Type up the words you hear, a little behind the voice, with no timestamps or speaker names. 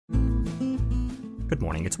Good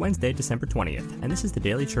morning, it's Wednesday, December 20th, and this is the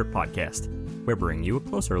Daily Chirp Podcast. We're bringing you a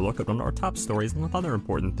closer look at one of our top stories and other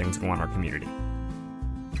important things going on in our community.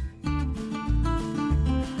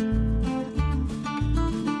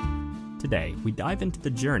 Today, we dive into the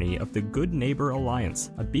journey of the Good Neighbor Alliance,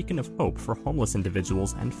 a beacon of hope for homeless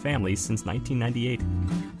individuals and families since 1998.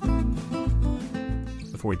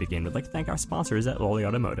 Before we begin, we'd like to thank our sponsors at Lolly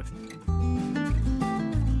Automotive.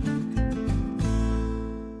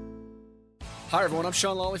 Hi everyone, I'm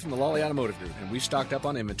Sean Lawley from the Lolly Automotive Group, and we've stocked up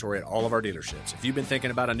on inventory at all of our dealerships. If you've been thinking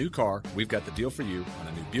about a new car, we've got the deal for you on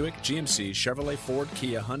a new Buick, GMC, Chevrolet, Ford,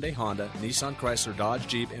 Kia, Hyundai, Honda, Nissan, Chrysler, Dodge,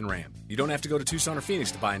 Jeep, and Ram. You don't have to go to Tucson or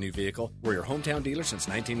Phoenix to buy a new vehicle. We're your hometown dealer since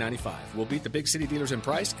 1995. We'll beat the big city dealers in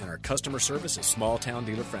price, and our customer service is small town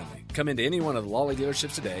dealer friendly. Come into any one of the Lolly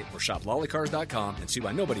dealerships today or shop lollycars.com and see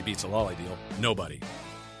why nobody beats a Lolly deal. Nobody.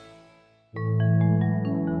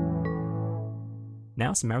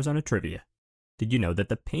 Now some Arizona trivia. Did you know that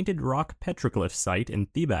the Painted Rock Petroglyph site in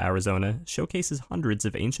Theba, Arizona, showcases hundreds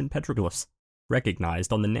of ancient petroglyphs?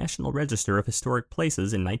 Recognized on the National Register of Historic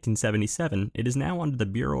Places in 1977, it is now under the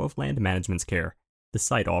Bureau of Land Management's care. The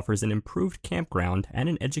site offers an improved campground and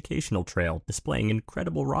an educational trail displaying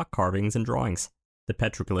incredible rock carvings and drawings. The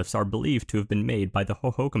petroglyphs are believed to have been made by the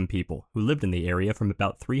Hohokam people, who lived in the area from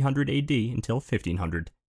about 300 AD until 1500.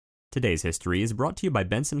 Today's history is brought to you by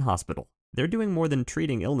Benson Hospital. They're doing more than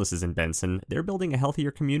treating illnesses in Benson, they're building a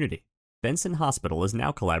healthier community. Benson Hospital is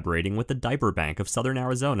now collaborating with the Diaper Bank of Southern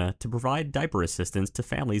Arizona to provide diaper assistance to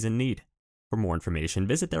families in need. For more information,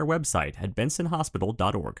 visit their website at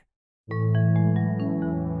bensonhospital.org.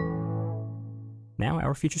 Now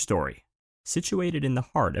our feature story. Situated in the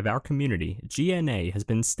heart of our community, GNA has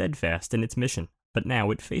been steadfast in its mission, but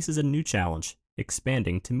now it faces a new challenge,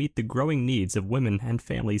 expanding to meet the growing needs of women and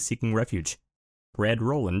families seeking refuge. Brad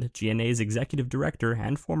Rowland, GNA's executive director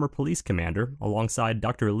and former police commander, alongside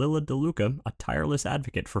Dr. Lila DeLuca, a tireless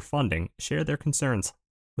advocate for funding, share their concerns.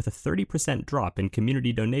 With a 30% drop in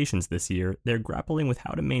community donations this year, they're grappling with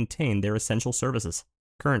how to maintain their essential services.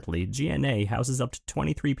 Currently, GNA houses up to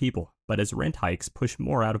 23 people, but as rent hikes push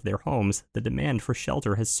more out of their homes, the demand for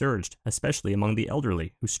shelter has surged, especially among the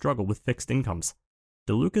elderly who struggle with fixed incomes.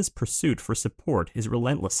 DeLuca's pursuit for support is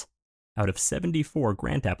relentless. Out of 74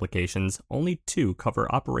 grant applications, only 2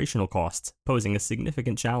 cover operational costs, posing a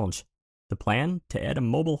significant challenge. The plan? To add a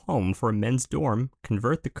mobile home for a men's dorm,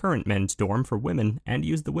 convert the current men's dorm for women, and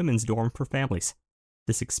use the women's dorm for families.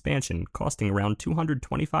 This expansion, costing around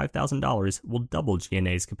 $225,000, will double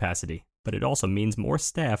GNA's capacity, but it also means more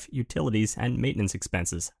staff, utilities, and maintenance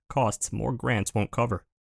expenses, costs more grants won't cover.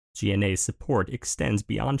 GNA's support extends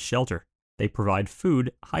beyond shelter. They provide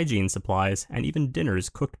food, hygiene supplies, and even dinners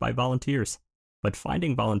cooked by volunteers. But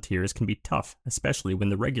finding volunteers can be tough, especially when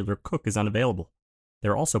the regular cook is unavailable.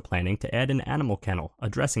 They're also planning to add an animal kennel,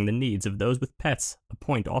 addressing the needs of those with pets, a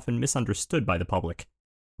point often misunderstood by the public.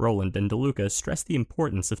 Rowland and DeLuca stress the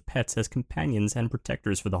importance of pets as companions and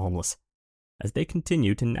protectors for the homeless. As they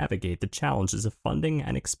continue to navigate the challenges of funding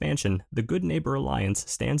and expansion, the Good Neighbor Alliance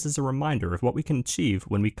stands as a reminder of what we can achieve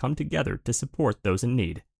when we come together to support those in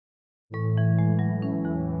need.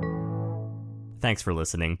 Thanks for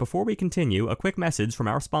listening. Before we continue, a quick message from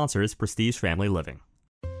our sponsors, Prestige Family Living.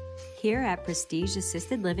 Here at Prestige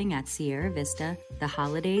Assisted Living at Sierra Vista, the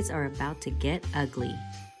holidays are about to get ugly.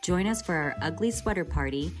 Join us for our Ugly Sweater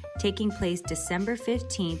Party, taking place December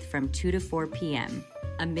 15th from 2 to 4 p.m.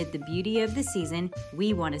 Amid the beauty of the season,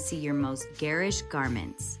 we want to see your most garish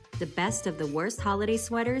garments. The best of the worst holiday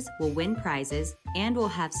sweaters will win prizes, and we'll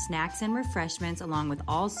have snacks and refreshments along with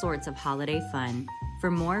all sorts of holiday fun.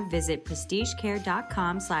 For more, visit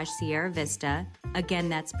prestigecare.com/Sierra Vista. Again,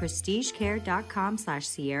 that's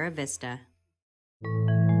prestigecare.com/Sierra Vista.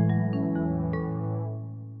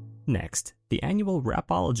 Next, the annual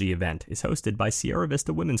Wrapology event is hosted by Sierra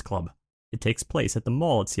Vista Women's Club. It takes place at the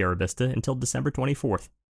mall at Sierra Vista until December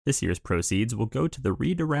 24th. This year's proceeds will go to the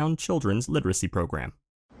Read Around Children's Literacy Program.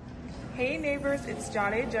 Hey neighbors, it's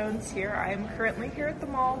John A. Jones here. I am currently here at the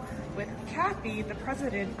mall with Kathy, the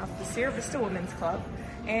president of the Sierra Vista Women's Club,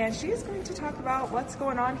 and she is going to talk about what's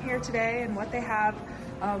going on here today and what they have.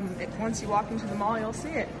 Once you walk into the mall, you'll see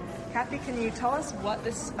it. Kathy, can you tell us what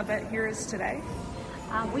this event here is today?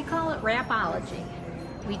 We call it Wrapology.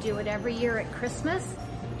 We do it every year at Christmas,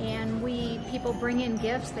 and people bring in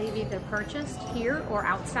gifts they've either purchased here or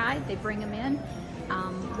outside. They bring them in.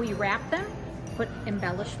 We wrap them, put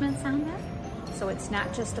embellishments on them, so it's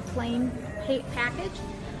not just a plain package.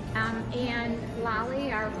 And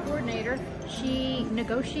Lolly, our coordinator, she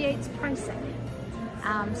negotiates pricing.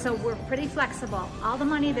 So we're pretty flexible. All the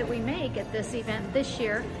money that we make at this event this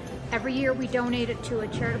year every year we donate it to a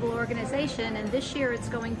charitable organization, and this year it's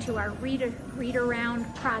going to our Read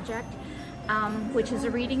Around project, which is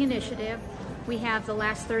a reading initiative. We have the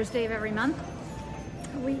last Thursday of every month.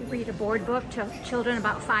 We read a board book to children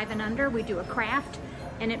about 5 and under. We do a craft,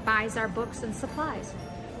 and it buys our books and supplies.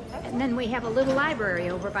 And then we have a little library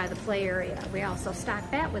over by the play area. We also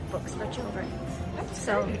stock that with books for children.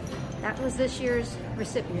 So that was this year's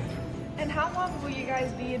recipient. And how long will you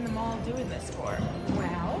guys be in the mall doing this for?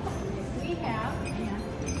 Well, we have...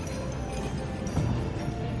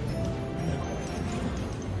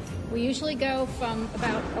 We usually go from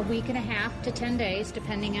about a week and a half to 10 days,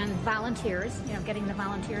 depending on volunteers, getting the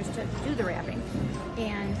volunteers to do the wrapping.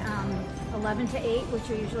 And 11 to 8, which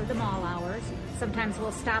are usually the mall hours. Sometimes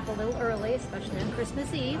we'll stop a little early, especially on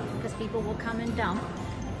Christmas Eve, because people will come and dump.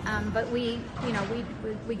 But we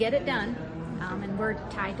get it done, and we're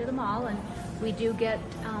tied to the mall, and we do get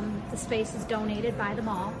the spaces donated by the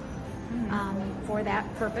mall for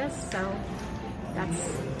that purpose. So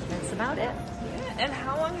that's about it. And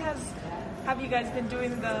how long have you guys been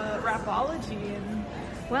doing the Wrapology?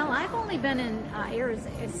 Well, I've only been in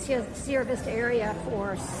Sierra Vista area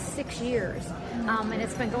for 6 years, and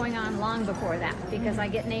it's been going on long before that, because I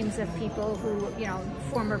get names of people who,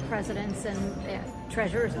 former presidents and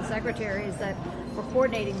treasurers and secretaries that were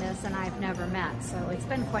coordinating this, and I've never met. So it's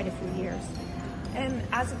been quite a few years. And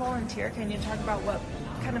as a volunteer, can you talk about what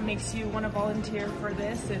kind of makes you want to volunteer for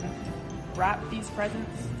this and wrap these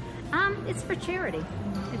presents? It's for charity.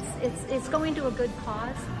 It's going to a good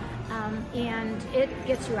cause, and it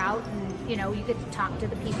gets you out, and you get to talk to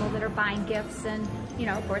the people that are buying gifts, and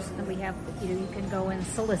of course we have you can go and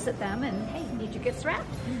solicit them, and hey, need your gifts wrapped,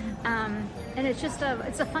 and it's just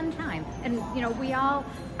it's a fun time, and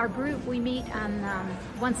our group, we meet on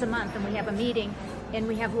once a month, and we have a meeting, and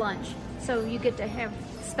we have lunch, so you get to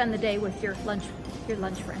spend the day with your lunch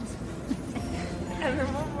friends. And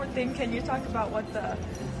then one more thing, can you talk about what the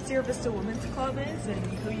Sierra Vista Women's Club is and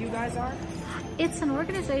who you guys are? It's an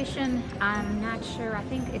organization, I'm not sure, I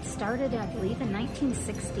think it started, I believe, in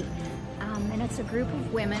 1960. And it's a group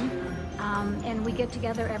of women, and we get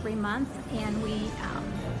together every month, and we,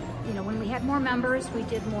 when we had more members, we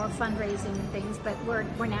did more fundraising and things, but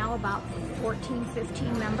we're now about 14,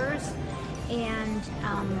 15 members. And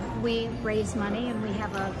we raise money, and we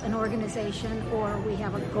have an organization, or we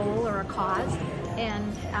have a goal or a cause.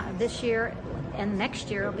 And this year and next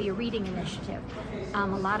year will be a reading initiative. A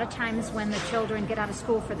lot of times when the children get out of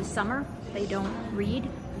school for the summer, they don't read,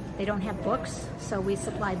 they don't have books, so we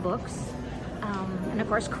supply books, and of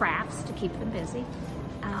course crafts to keep them busy.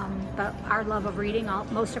 But our love of reading,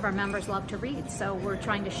 most of our members love to read, so we're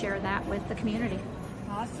trying to share that with the community.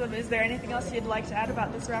 Awesome. Is there anything else you'd like to add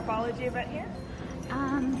about this Wrapology event here?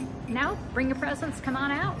 No, bring your presents, come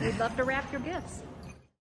on out. We'd love to wrap your gifts.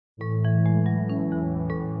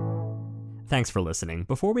 Thanks for listening.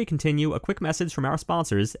 Before we continue, a quick message from our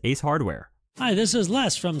sponsors, Ace Hardware. Hi, this is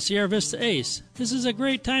Les from Sierra Vista Ace. This is a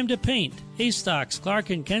great time to paint. Ace stocks Clark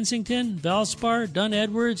 & Kensington, Valspar, Dunn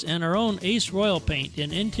Edwards, and our own Ace Royal paint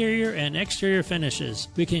in interior and exterior finishes.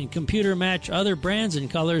 We can computer match other brands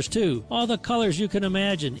and colors too. All the colors you can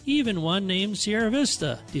imagine, even one named Sierra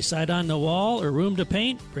Vista. Decide on the wall or room to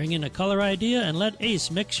paint? Bring in a color idea and let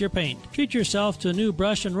Ace mix your paint. Treat yourself to a new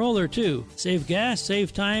brush and roller too. Save gas,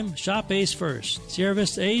 save time, shop Ace first. Sierra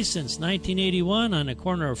Vista Ace since 1981 on the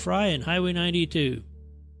corner of Fry and Highway 92.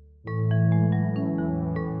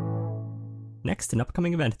 Next, an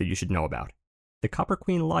upcoming event that you should know about. The Copper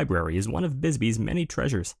Queen Library is one of Bisbee's many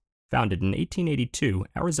treasures. Founded in 1882,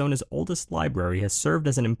 Arizona's oldest library has served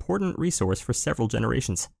as an important resource for several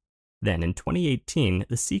generations. Then, in 2018,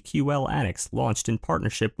 the CQL Annex launched in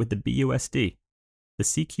partnership with the BUSD. The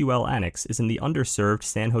CQL Annex is in the underserved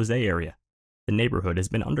San Jose area. The neighborhood has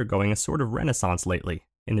been undergoing a sort of renaissance lately.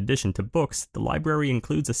 In addition to books, the library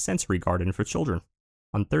includes a sensory garden for children.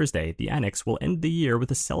 On Thursday, the Annex will end the year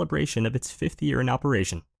with a celebration of its 5th year in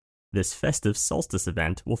operation. This festive solstice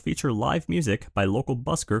event will feature live music by local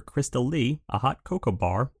busker Krista Lee, a hot cocoa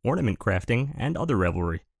bar, ornament crafting, and other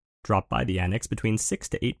revelry. Drop by the Annex between 6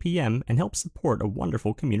 to 8 p.m. and help support a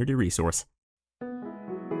wonderful community resource.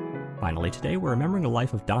 Finally, today we're remembering the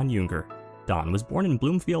life of Don Younker. Don was born in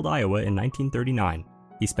Bloomfield, Iowa in 1939.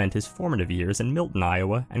 He spent his formative years in Milton,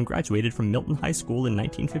 Iowa, and graduated from Milton High School in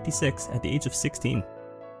 1956 at the age of 16.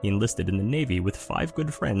 He enlisted in the Navy with 5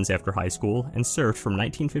 good friends after high school and served from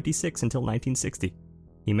 1956 until 1960.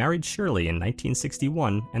 He married Shirley in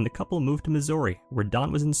 1961, and the couple moved to Missouri, where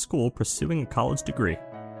Don was in school pursuing a college degree.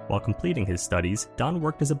 While completing his studies, Don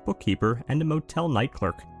worked as a bookkeeper and a motel night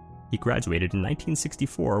clerk. He graduated in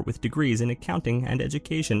 1964 with degrees in accounting and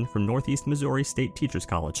education from Northeast Missouri State Teachers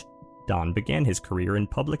College. Don began his career in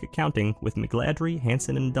public accounting with McGladrey,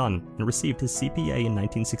 Hanson & Dunn and received his CPA in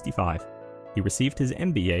 1965. He received his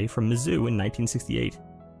MBA from Mizzou in 1968.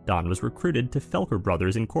 Don was recruited to Felker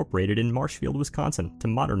Brothers Incorporated in Marshfield, Wisconsin to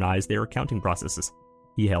modernize their accounting processes.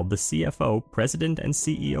 He held the CFO, President, and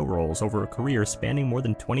CEO roles over a career spanning more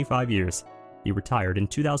than 25 years. He retired in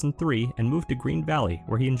 2003 and moved to Green Valley,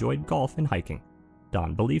 where he enjoyed golf and hiking.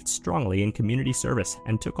 Don believed strongly in community service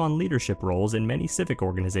and took on leadership roles in many civic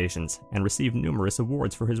organizations and received numerous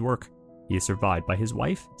awards for his work. He is survived by his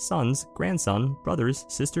wife, sons, grandson, brothers,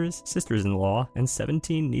 sisters, sisters-in-law, and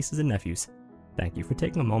 17 nieces and nephews. Thank you for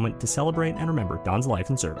taking a moment to celebrate and remember Don's life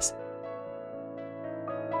and service.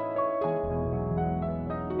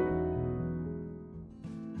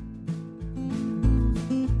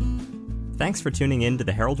 Thanks for tuning in to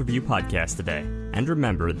the Herald Review podcast today. And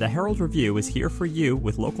remember, the Herald Review is here for you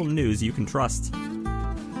with local news you can trust.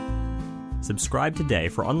 Subscribe today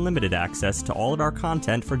for unlimited access to all of our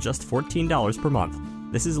content for just $14 per month.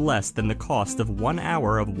 This is less than the cost of 1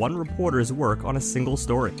 hour of one reporter's work on a single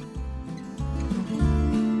story.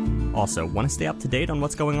 Also, want to stay up to date on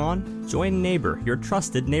what's going on? Join Neighbor, your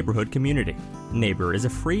trusted neighborhood community. Neighbor is a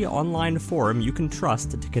free online forum you can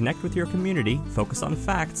trust to connect with your community, focus on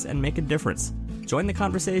facts, and make a difference. Join the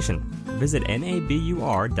conversation. Visit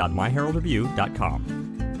nabur.myheraldreview.com.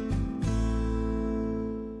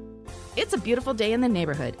 It's a beautiful day in the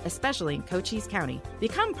neighborhood, especially in Cochise County.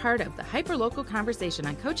 Become part of the hyperlocal conversation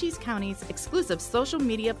on Cochise County's exclusive social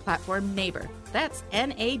media platform, Neighbor. That's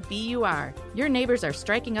NABUR. Your neighbors are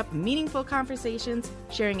striking up meaningful conversations,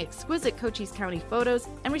 sharing exquisite Cochise County photos,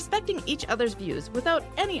 and respecting each other's views without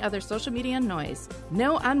any other social media noise.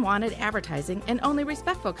 No unwanted advertising and only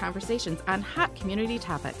respectful conversations on hot community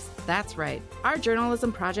topics. That's right. Our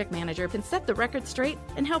journalism project manager can set the record straight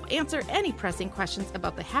and help answer any pressing questions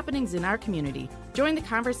about the happenings in our community. Join the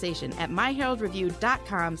conversation at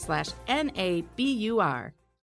myheraldreview.com/NABUR.